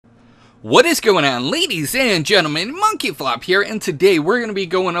What is going on, ladies and gentlemen? MonkeyFlop here, and today we're going to be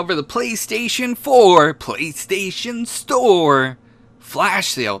going over the PlayStation 4 PlayStation Store flash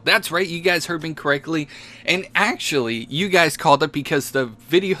sale. That's right, you guys heard me correctly. And actually, you guys called it because the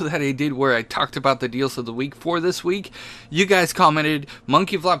video that I did where I talked about the deals of the week for this week, you guys commented,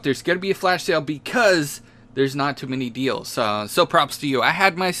 MonkeyFlop, there's going to be a flash sale because there's not too many deals. So props to you. I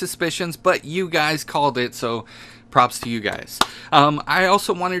had my suspicions, but you guys called it, so props to you guys. I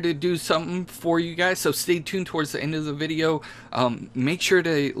also wanted to do something for you guys, so stay tuned towards the end of the video. Make sure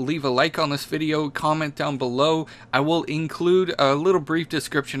to leave a like on this video, comment down below. I will include a little brief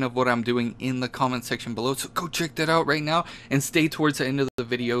description of what I'm doing in the comment section below, so go check that out right now and stay towards the end of the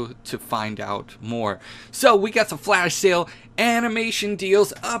video to find out more. So we got the flash sale animation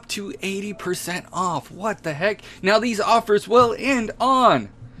deals up to 80% off. What the heck? Now these offers will end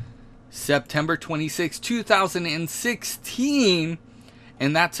on September 26, 2016,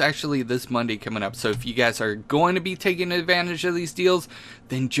 and that's actually this Monday coming up. So if you guys are going to be taking advantage of these deals,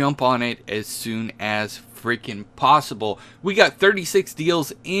 then jump on it as soon as freaking possible. We got 36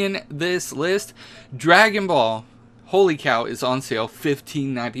 deals in this list. Dragon Ball, holy cow, is on sale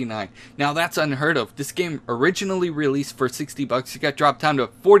 $15.99. Now that's unheard of. This game originally released for 60 bucks. It got dropped down to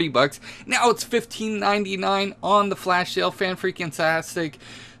 40 bucks. Now it's $15.99 on the flash sale. Fan freaking tastic.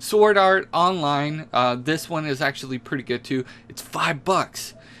 Sword Art Online. This one is actually pretty good too. It's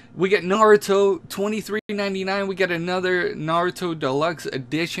 $5. We get Naruto $23.99. We get another Naruto Deluxe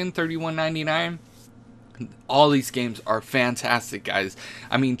Edition $31.99. All these games are fantastic, guys.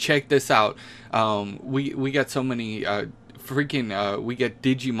 I mean, check this out. We got so many we get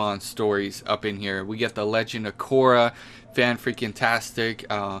Digimon stories up in here. We get The Legend of Korra, fan freaking tastic.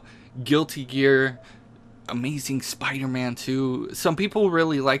 Guilty Gear, Amazing Spider-Man 2. Some people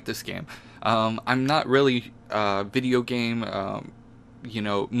really like this game. I'm not really video game,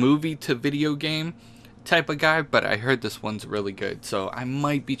 movie to video game type of guy, but I heard this one's really good, so I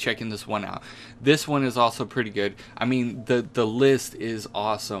might be checking this one out. This one is also pretty good. I mean, the list is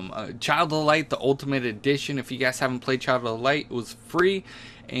awesome. Child of Light, the Ultimate Edition. If you guys haven't played Child of Light, it was free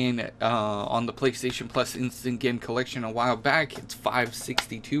and on the PlayStation Plus Instant Game Collection a while back. It's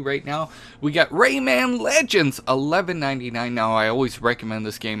 $5.62 right now. We got Rayman Legends $11.99. Now I always recommend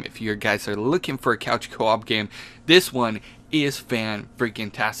this game if you guys are looking for a couch co-op game. This one is fan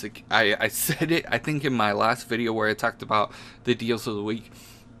freaking tastic. I said it, I think, in my last video where I talked about the deals of the week.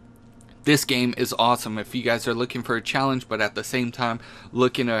 This game is awesome if you guys are looking for a challenge, but at the same time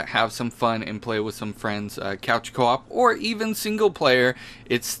looking to have some fun and play with some friends, couch co-op or even single player.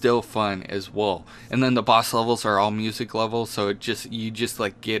 It's still fun as well. And then the boss levels are all music levels, so you just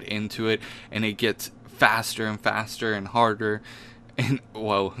like get into it and it gets faster and faster and harder. And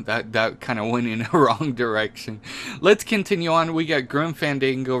whoa, that kind of went in a wrong direction. Let's continue on. We got Grim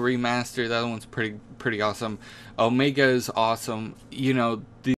Fandango Remastered. That one's pretty awesome. Omega is awesome. You know,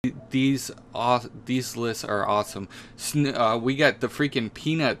 these lists are awesome. We got the freaking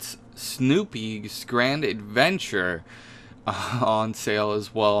Peanuts Snoopy's Grand Adventure on sale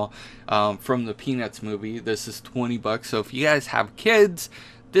as well, from the Peanuts movie. This is 20 bucks. So if you guys have kids,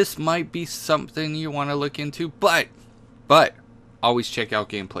 this might be something you want to look into. But always check out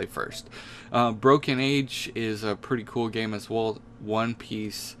gameplay first. Broken Age is a pretty cool game as well. One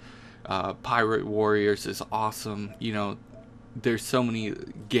Piece, Pirate Warriors is awesome. You know, there's so many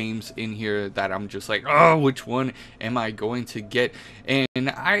games in here that I'm just like, oh, which one am I going to get? And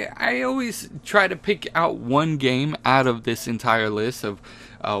I always try to pick out one game out of this entire list of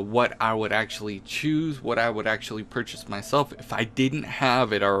what I would actually choose, what I would actually purchase myself if I didn't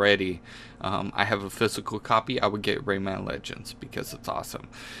have it already. I have a physical copy. I would get Rayman Legends because it's awesome.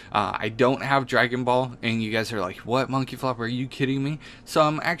 I don't have Dragon Ball, and you guys are like, what, MonkeyFlop, are you kidding me? So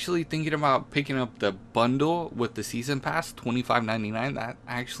I'm actually thinking about picking up the bundle with the season pass, $25.99. That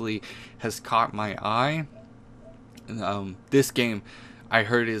actually has caught my eye. This game, I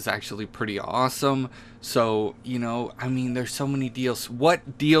heard, is actually pretty awesome. So, you know, I mean, there's so many deals.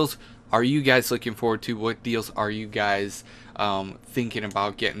 What deals are you guys looking forward to? What deals are you guys thinking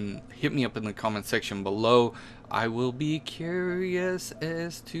about getting? Hit me up in the comment section below. I will be curious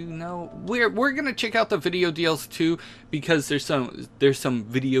as to know. We're gonna check out the video deals too, because there's some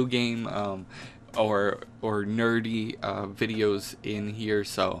video game or nerdy videos in here.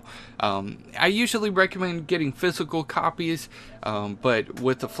 So I usually recommend getting physical copies, but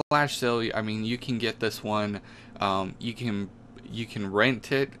with the flash sale, I mean, you can get this one. You can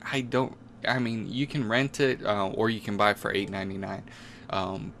rent it. You can rent it, or you can buy for $8.99.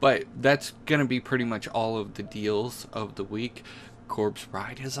 But that's gonna be pretty much all of the deals of the week. Corpse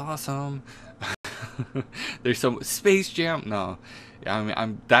Bride is awesome. There's some Space Jam. No, I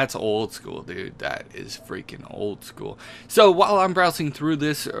mean, that's old school, dude. That is freaking old school. So while I'm browsing through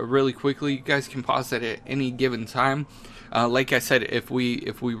this really quickly, you guys can pause it at any given time. Like I said, if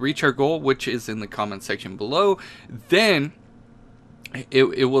we reach our goal, which is in the comment section below, then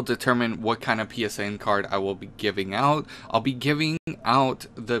it will determine what kind of PSN card I will be giving out. I'll be giving out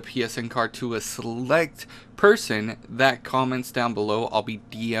the PSN card to a select person that comments down below. I'll be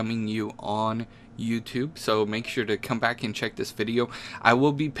DMing you on YouTube, so make sure to come back and check this video. I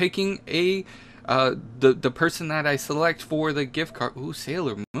will be picking the person that I select for the gift card. Ooh,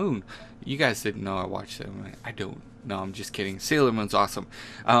 Sailor Moon. You guys didn't know I watched Sailor Moon. I don't. No, I'm just kidding. Sailor Moon's awesome.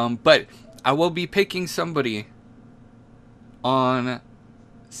 But I will be picking somebody on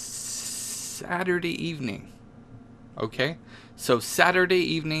Saturday evening. Okay, so Saturday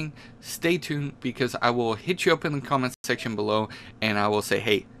evening, stay tuned, because I will hit you up in the comment section below and I will say,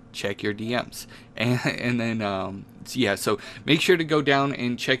 hey, check your DMs, and then yeah, so make sure to go down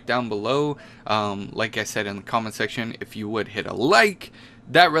and check down below. Like I said in the comment section, if you would hit a like,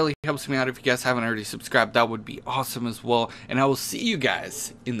 that really helps me out. If you guys haven't already subscribed, that would be awesome as well. And I will see you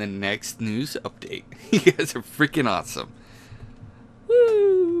guys in the next news update. You guys are freaking awesome.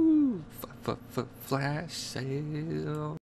 Woo! Flash sale.